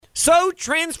So,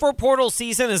 transfer portal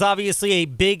season is obviously a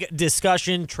big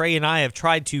discussion. Trey and I have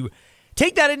tried to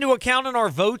take that into account in our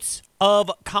votes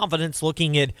of confidence,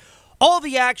 looking at all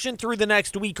the action through the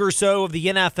next week or so of the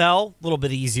NFL, a little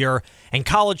bit easier, and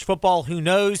college football, who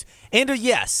knows? And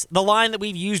yes, the line that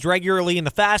we've used regularly in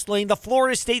the fast lane, the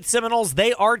Florida State Seminoles,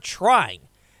 they are trying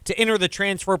to enter the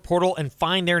transfer portal and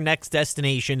find their next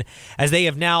destination, as they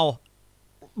have now,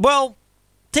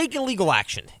 taken legal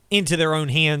action into their own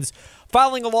hands,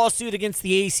 filing a lawsuit against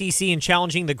the ACC and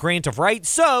challenging the grant of rights.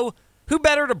 So, who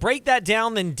better to break that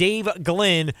down than Dave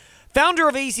Glenn, founder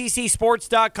of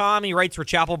ACCSports.com. He writes for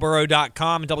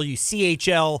ChapelBoro.com and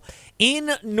WCHL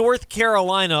in North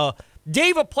Carolina.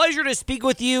 Dave, a pleasure to speak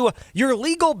with you. Your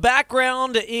legal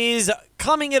background is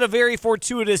coming at a very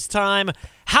fortuitous time.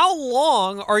 How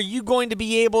long are you going to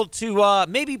be able to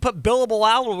maybe put billable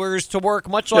hours to work,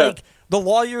 much like the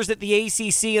lawyers at the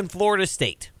ACC in Florida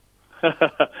State?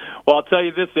 Well, I'll tell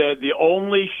you this, Ed, the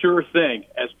only sure thing,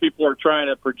 as people are trying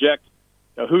to project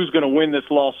who's going to win this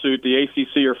lawsuit, the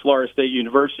ACC or Florida State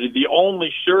University, the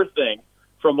only sure thing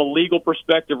from a legal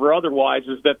perspective or otherwise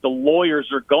is that the lawyers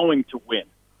are going to win,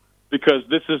 because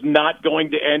this is not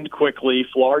going to end quickly.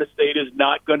 Florida State is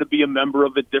not going to be a member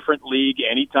of a different league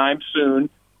anytime soon.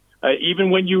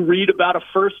 Even when you read about a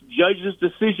first judge's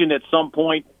decision at some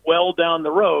point well down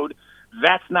the road,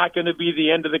 that's not going to be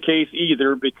the end of the case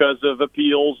either, because of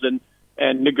appeals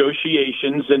and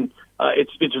negotiations. And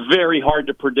it's very hard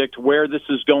to predict where this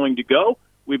is going to go.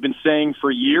 We've been saying for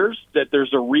years that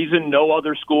there's a reason no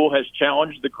other school has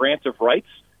challenged the grant of rights,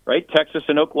 right? Texas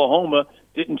and Oklahoma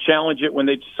didn't challenge it when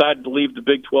they decided to leave the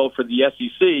Big 12 for the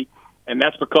SEC, and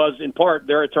that's because, in part,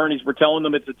 their attorneys were telling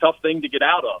them it's a tough thing to get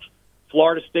out of.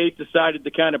 Florida State decided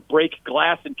to kind of break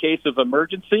glass in case of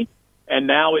emergency, and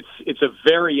now it's a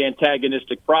very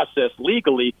antagonistic process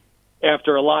legally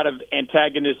after a lot of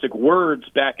antagonistic words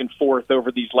back and forth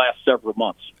over these last several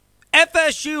months.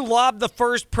 FSU lobbed the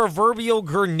first proverbial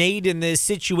grenade in this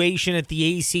situation at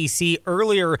the ACC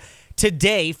earlier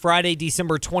today, Friday,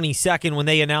 December 22nd, when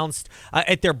they announced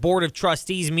at their Board of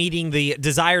Trustees meeting the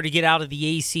desire to get out of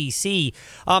the ACC.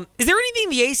 Is there anything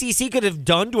the ACC could have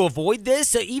done to avoid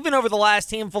this, even over the last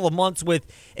handful of months with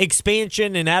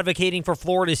expansion and advocating for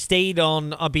Florida State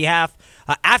on behalf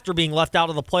after being left out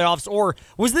of the playoffs? Or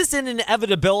was this an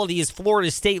inevitability as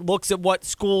Florida State looks at what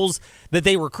schools that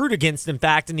they recruit against, in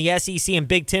fact, and the SEC and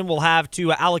Big Ten will have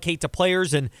to allocate to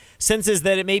players, and senses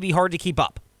that it may be hard to keep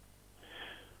up?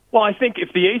 Well, I think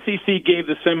if the ACC gave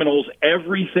the Seminoles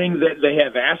everything that they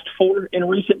have asked for in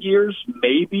recent years,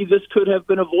 maybe this could have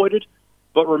been avoided.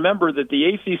 But remember that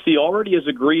the ACC already has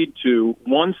agreed to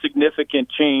one significant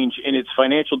change in its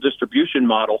financial distribution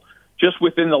model just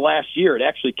within the last year. It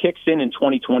actually kicks in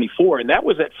 2024, and that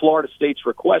was at Florida State's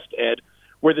request, Ed,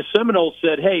 where the Seminoles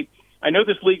said, hey, I know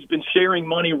this league's been sharing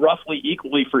money roughly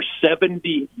equally for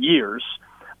 70 years,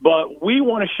 but we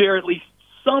want to share at least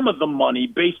some of the money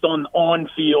based on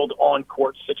on-field,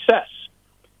 on-court success.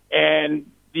 And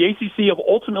the ACC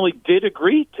ultimately did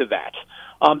agree to that.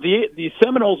 The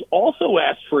Seminoles also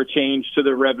asked for a change to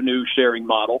the revenue-sharing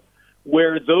model,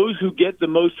 where those who get the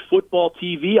most football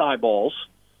TV eyeballs,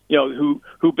 who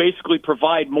basically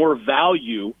provide more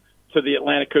value to the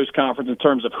Atlantic Coast Conference in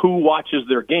terms of who watches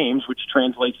their games, which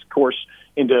translates, of course,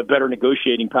 into better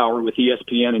negotiating power with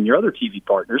ESPN and your other TV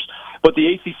partners. But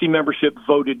the ACC membership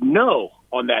voted no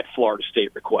on that Florida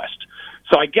State request.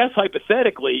 So I guess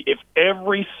hypothetically, if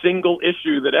every single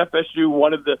issue that FSU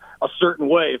wanted a certain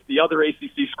way, if the other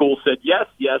ACC schools said yes,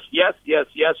 yes, yes, yes,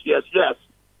 yes, yes, yes,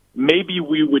 maybe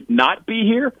we would not be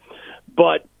here.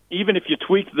 But even if you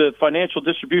tweak the financial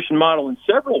distribution model in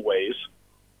several ways,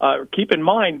 keep in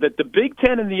mind that the Big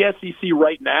Ten and the SEC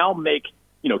right now make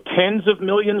tens of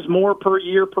millions more per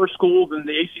year per school than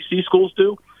the ACC schools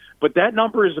do. But that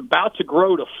number is about to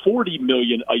grow to $40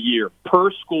 million a year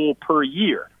per school per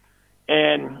year.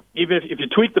 And even if you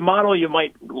tweak the model, you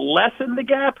might lessen the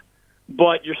gap,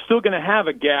 but you're still going to have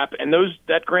a gap. And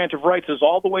that grant of rights is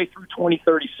all the way through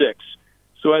 2036.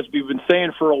 So as we've been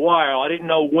saying for a while, I didn't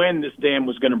know when this dam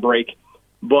was going to break,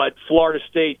 but Florida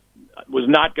State was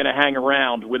not going to hang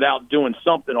around without doing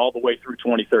something all the way through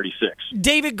 2036.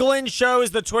 David Glenn Show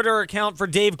is the Twitter account for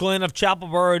Dave Glenn of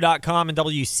ChapelBoro.com and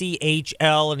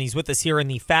WCHL, and he's with us here in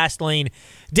the Fast Lane.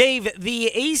 Dave, the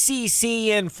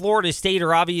ACC and Florida State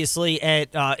are obviously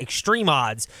at extreme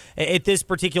odds at this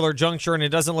particular juncture, and it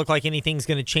doesn't look like anything's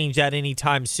going to change that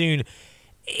anytime soon.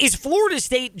 Is Florida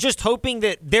State just hoping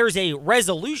that there's a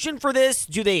resolution for this?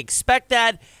 Do they expect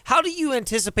that? How do you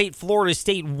anticipate Florida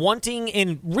State wanting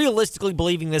and realistically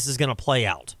believing this is going to play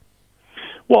out?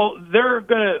 Well, they're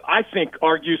going to, I think,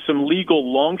 argue some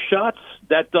legal long shots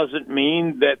that doesn't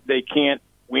mean that they can't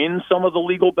win some of the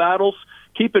legal battles.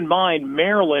 Keep in mind,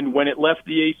 Maryland, when it left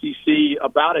the ACC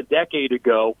about a decade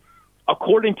ago,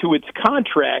 according to its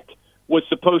contract, was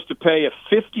supposed to pay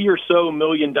a $50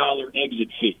 million exit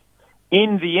fee.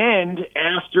 In the end,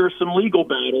 after some legal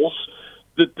battles,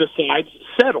 the sides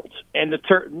settled, and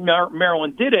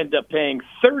Maryland did end up paying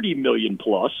 $30 million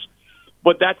plus.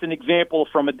 But that's an example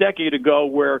from a decade ago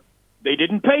where they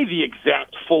didn't pay the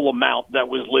exact full amount that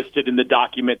was listed in the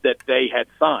document that they had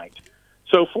signed.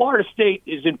 So Florida State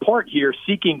is in part here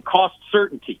seeking cost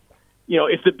certainty. You know,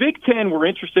 if the Big Ten were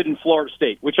interested in Florida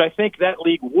State, which I think that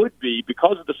league would be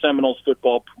because of the Seminoles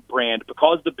football brand,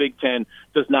 because the Big Ten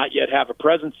does not yet have a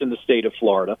presence in the state of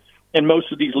Florida, and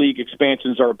most of these league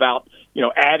expansions are about, you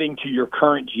know, adding to your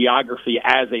current geography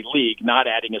as a league, not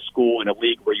adding a school in a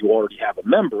league where you already have a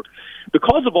member.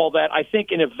 Because of all that, I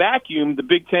think in a vacuum, the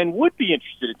Big Ten would be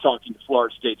interested in talking to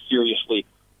Florida State seriously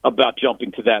about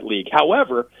jumping to that league.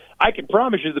 However, I can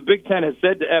promise you the Big Ten has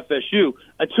said to FSU,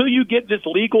 until you get this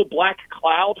legal black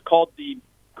cloud called the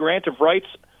grant of rights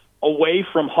away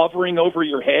from hovering over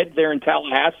your head there in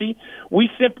Tallahassee, we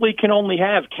simply can only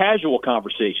have casual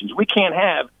conversations. We can't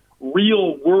have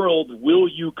real world, will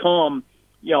you come,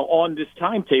 you know, on this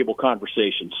timetable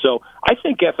conversation. So I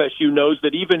think FSU knows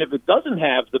that even if it doesn't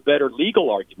have the better legal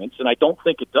arguments, and I don't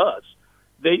think it does,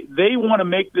 they want to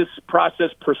make this process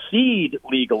proceed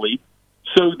legally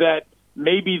so that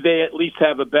maybe they at least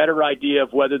have a better idea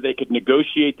of whether they could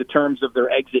negotiate the terms of their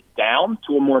exit down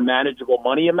to a more manageable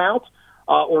money amount,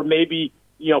 or maybe,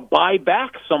 you know, buy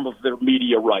back some of their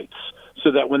media rights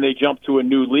so that when they jump to a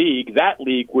new league, that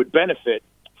league would benefit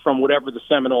from whatever the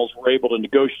Seminoles were able to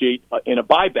negotiate in a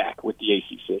buyback with the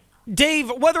ACC.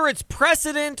 Dave, whether it's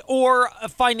precedent or a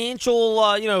financial,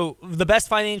 the best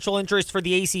financial interest for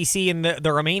the ACC and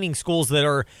the remaining schools that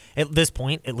are, at this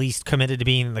point, at least committed to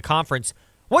being in the conference,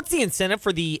 what's the incentive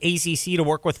for the ACC to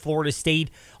work with Florida State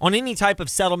on any type of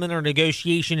settlement or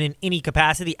negotiation in any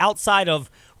capacity outside of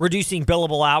reducing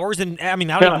billable hours? And, I mean,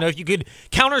 I don't even know if you could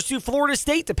countersue Florida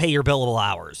State to pay your billable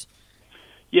hours.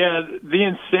 Yeah, the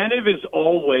incentive is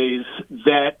always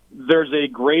that there's a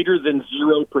greater than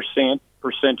 0%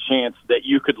 chance that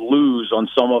you could lose on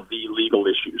some of the legal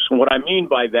issues. And what I mean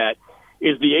by that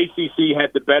is the ACC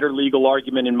had the better legal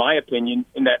argument, in my opinion,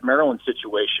 in that Maryland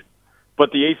situation.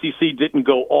 But the ACC didn't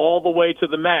go all the way to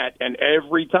the mat and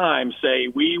every time say,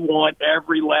 we want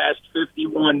every last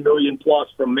 $51 million plus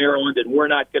from Maryland, and we're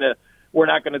not going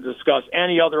to discuss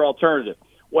any other alternative.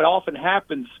 What often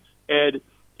happens, Ed,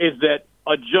 is that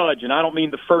a judge, and I don't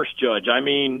mean the first judge, I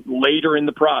mean later in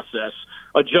the process,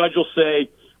 a judge will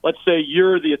say, let's say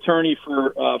you're the attorney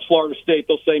for Florida State.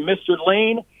 They'll say, Mr.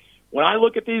 Lane, when I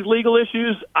look at these legal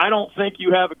issues, I don't think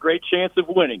you have a great chance of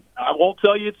winning. I won't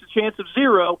tell you it's a chance of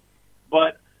 0,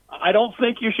 but I don't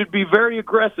think you should be very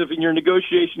aggressive in your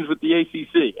negotiations with the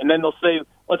ACC. And then they'll say,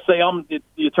 let's say I'm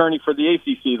the attorney for the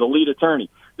ACC, the lead attorney.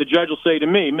 The judge will say to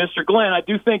me, Mr. Glenn, I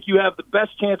do think you have the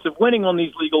best chance of winning on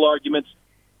these legal arguments,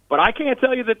 but I can't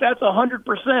tell you that that's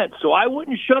 100%. So I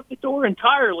wouldn't shut the door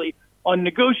entirely on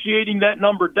negotiating that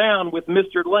number down with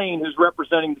Mr. Lane, who's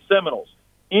representing the Seminoles.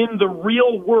 In the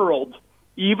real world,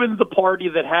 even the party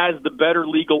that has the better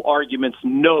legal arguments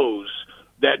knows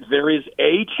that there is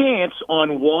a chance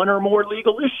on one or more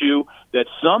legal issue that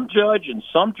some judge in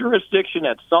some jurisdiction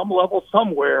at some level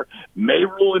somewhere may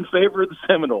rule in favor of the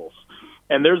Seminoles.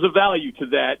 And there's a value to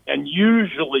that. And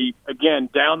usually, again,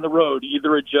 down the road,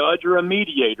 either a judge or a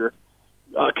mediator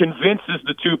convinces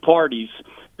the two parties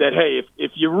that, hey,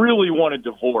 if you really want a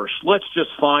divorce, let's just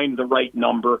find the right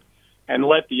number and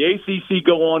let the ACC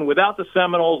go on without the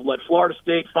Seminoles, let Florida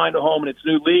State find a home in its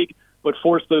new league, but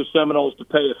force those Seminoles to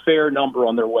pay a fair number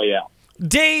on their way out.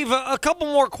 Dave, a couple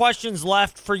more questions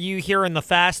left for you here in the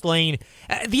fast lane.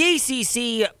 The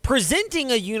ACC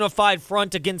presenting a unified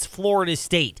front against Florida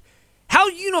State. How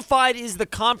unified is the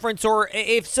conference, or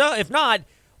if so, if not,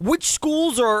 which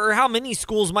schools or how many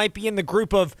schools might be in the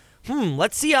group of,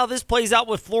 let's see how this plays out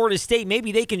with Florida State.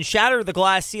 Maybe they can shatter the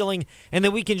glass ceiling, and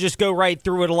then we can just go right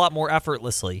through it a lot more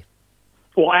effortlessly.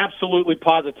 Well, absolutely,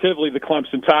 positively, the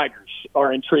Clemson Tigers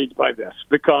are intrigued by this,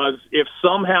 because if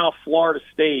somehow Florida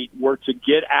State were to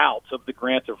get out of the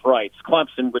grant of rights,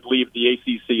 Clemson would leave the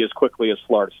ACC as quickly as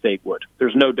Florida State would.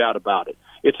 There's no doubt about it.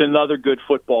 It's another good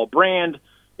football brand.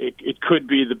 It could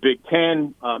be the Big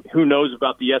Ten. Who knows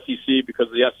about the SEC, because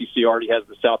the SEC already has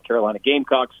the South Carolina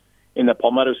Gamecocks in the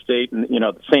Palmetto State, and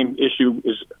the same issue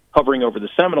is hovering over the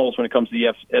Seminoles when it comes to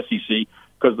the SEC,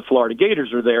 because the Florida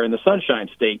Gators are there in the Sunshine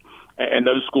State, and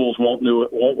those schools won't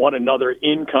want another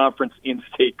in-conference,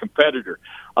 in-state competitor.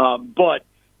 But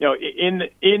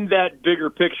in that bigger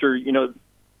picture,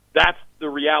 that's the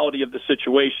reality of the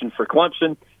situation for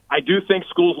Clemson. I do think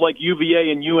schools like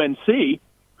UVA and UNC,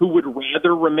 who would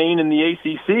rather remain in the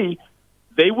ACC,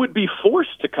 they would be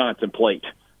forced to contemplate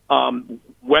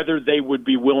whether they would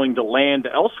be willing to land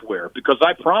elsewhere. Because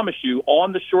I promise you,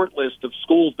 on the short list of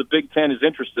schools the Big Ten is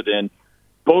interested in,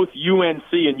 both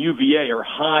UNC and UVA are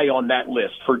high on that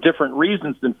list for different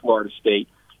reasons than Florida State.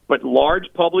 But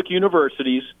large public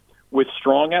universities with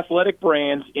strong athletic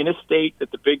brands in a state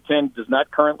that the Big Ten does not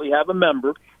currently have a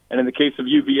member, and in the case of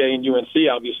UVA and UNC,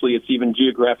 obviously it's even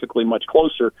geographically much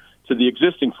closer to the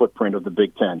existing footprint of the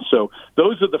Big Ten. So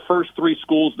those are the first three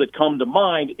schools that come to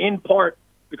mind, in part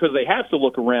because they have to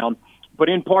look around, but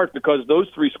in part because those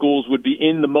three schools would be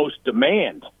in the most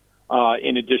demand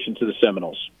in addition to the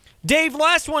Seminoles. Dave,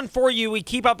 last one for you. We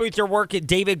keep up with your work at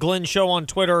David Glenn Show on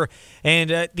Twitter and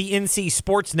the NC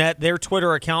Sportsnet, their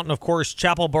Twitter account, and, of course,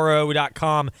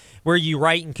 chapelboro.com, where you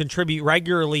write and contribute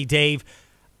regularly, Dave.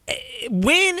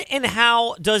 When and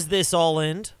how does this all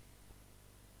end?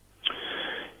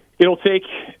 It'll take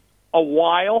a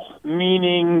while,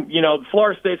 meaning,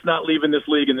 Florida State's not leaving this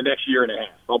league in the next year and a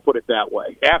half. I'll put it that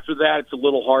way. After that, it's a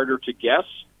little harder to guess.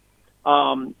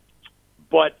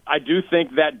 But I do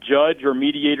think that judge or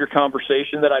mediator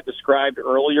conversation that I described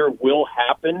earlier will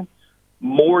happen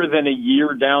more than a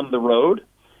year down the road.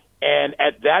 And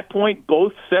at that point,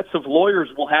 both sets of lawyers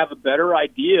will have a better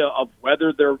idea of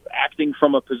whether they're acting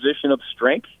from a position of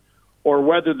strength or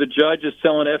whether the judge is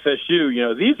telling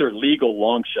FSU, these are legal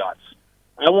long shots.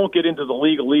 I won't get into the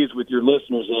legalese with your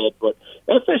listeners, Ed, but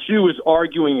FSU is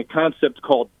arguing a concept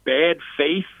called bad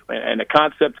faith and a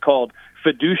concept called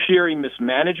fiduciary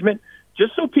mismanagement.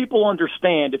 Just so people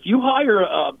understand, if you hire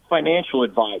a financial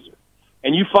advisor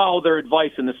and you follow their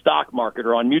advice in the stock market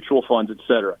or on mutual funds, et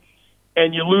cetera,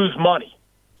 and you lose money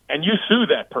and you sue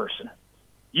that person,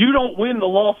 you don't win the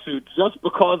lawsuit just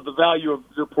because the value of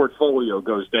your portfolio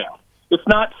goes down. It's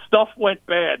not stuff went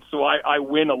bad, so I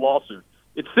win a lawsuit.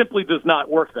 It simply does not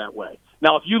work that way.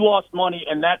 Now, if you lost money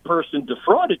and that person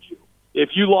defrauded you,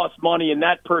 if you lost money and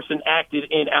that person acted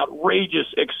in outrageous,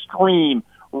 extreme,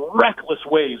 reckless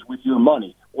ways with your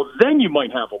money, well, then you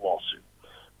might have a lawsuit.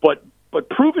 But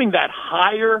proving that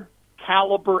higher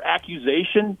caliber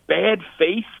accusation, bad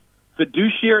faith,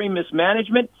 fiduciary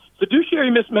mismanagement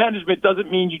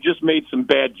doesn't mean you just made some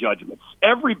bad judgments.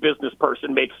 Every business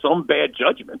person makes some bad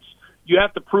judgments. You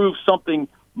have to prove something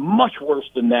much worse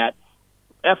than that.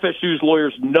 FSU's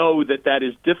lawyers know that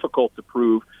is difficult to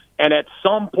prove. And at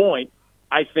some point,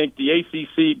 I think the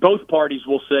ACC, both parties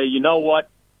will say, you know what,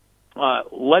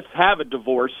 let's have a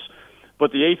divorce,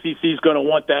 but the ACC is going to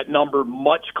want that number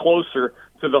much closer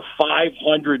to the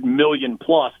 $500 million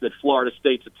plus that Florida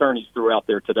State's attorneys threw out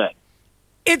there today.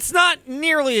 It's not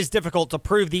nearly as difficult to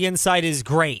prove. The insight is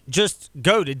great. Just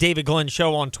go to David Glenn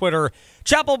Show on Twitter.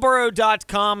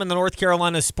 Chapelboro.com and the North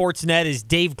Carolina Sportsnet is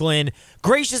Dave Glenn,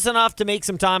 gracious enough to make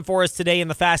some time for us today in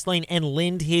the Fast Lane and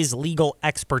lend his legal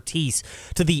expertise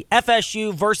to the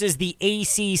FSU versus the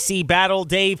ACC battle.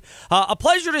 Dave, a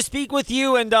pleasure to speak with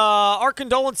you, and our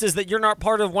condolences that you're not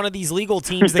part of one of these legal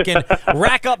teams that can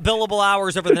rack up billable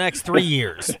hours over the next 3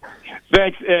 years.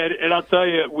 Thanks, Ed. And I'll tell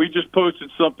you, we just posted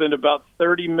something about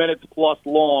 30 minutes plus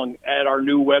long at our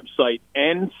new website,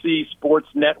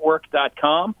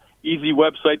 ncsportsnetwork.com. Easy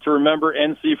website to remember,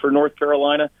 NC for North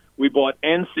Carolina. We bought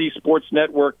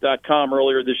ncsportsnetwork.com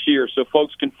earlier this year, so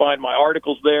folks can find my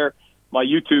articles there, my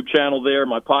YouTube channel there,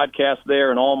 my podcast there,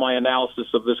 and all my analysis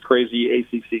of this crazy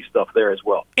ACC stuff there as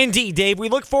well. Indeed, Dave. We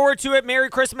look forward to it. Merry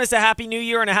Christmas, a Happy New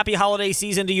Year, and a happy holiday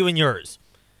season to you and yours.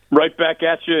 Right back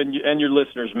at you and your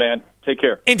listeners, man. Take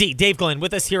care. Indeed. Dave Glenn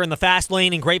with us here in the Fast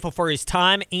Lane, and grateful for his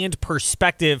time and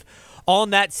perspective on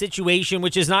that situation,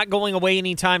 which is not going away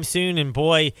anytime soon. And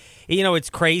boy, it's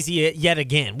crazy yet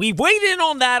again. We've weighed in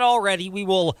on that already. We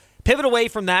will pivot away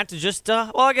from that to just,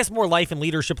 more life and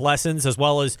leadership lessons, as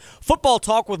well as football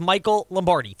talk with Michael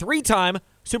Lombardi, three-time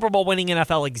Super Bowl winning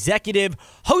NFL executive,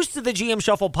 host of the GM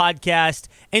Shuffle podcast,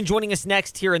 and joining us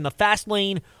next here in the Fast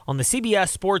Lane on the CBS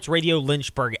Sports Radio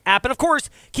Lynchburg app. And of course,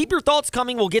 keep your thoughts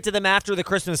coming. We'll get to them after the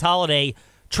Christmas holiday.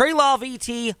 Trey Love ET,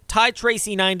 Ty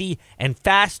Tracy 90, and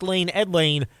Fast Lane Ed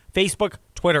Lane, Facebook,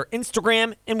 Twitter,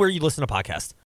 Instagram, and where you listen to podcasts.